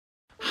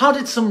How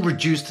did some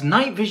reduced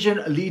night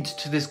vision lead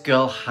to this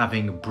girl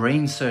having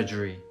brain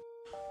surgery?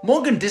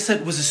 Morgan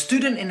Dissert was a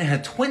student in her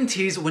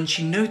 20s when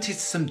she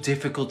noticed some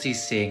difficulty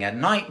seeing at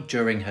night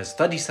during her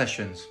study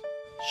sessions.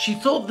 She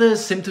thought the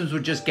symptoms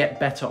would just get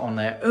better on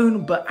their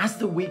own, but as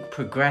the week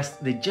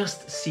progressed, they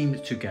just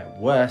seemed to get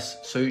worse,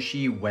 so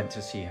she went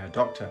to see her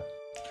doctor.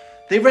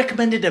 They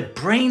recommended a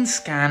brain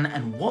scan,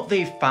 and what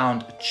they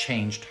found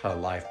changed her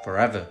life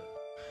forever.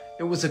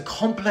 It was a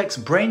complex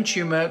brain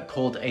tumor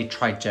called a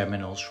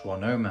trigeminal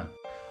schwannoma.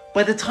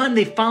 By the time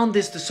they found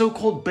this, the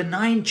so-called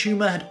benign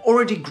tumor had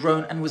already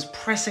grown and was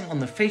pressing on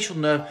the facial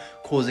nerve,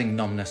 causing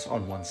numbness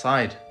on one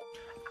side.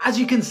 As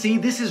you can see,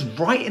 this is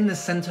right in the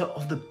center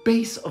of the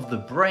base of the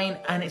brain,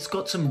 and it's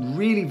got some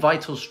really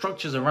vital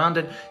structures around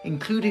it,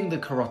 including the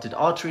carotid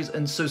arteries,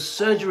 and so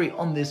surgery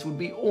on this would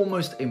be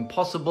almost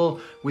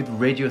impossible, with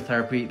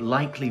radiotherapy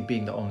likely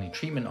being the only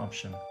treatment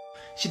option.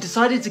 She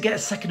decided to get a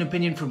second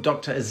opinion from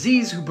Dr.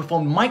 Aziz, who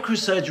performed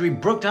microsurgery,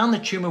 broke down the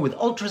tumor with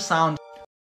ultrasound,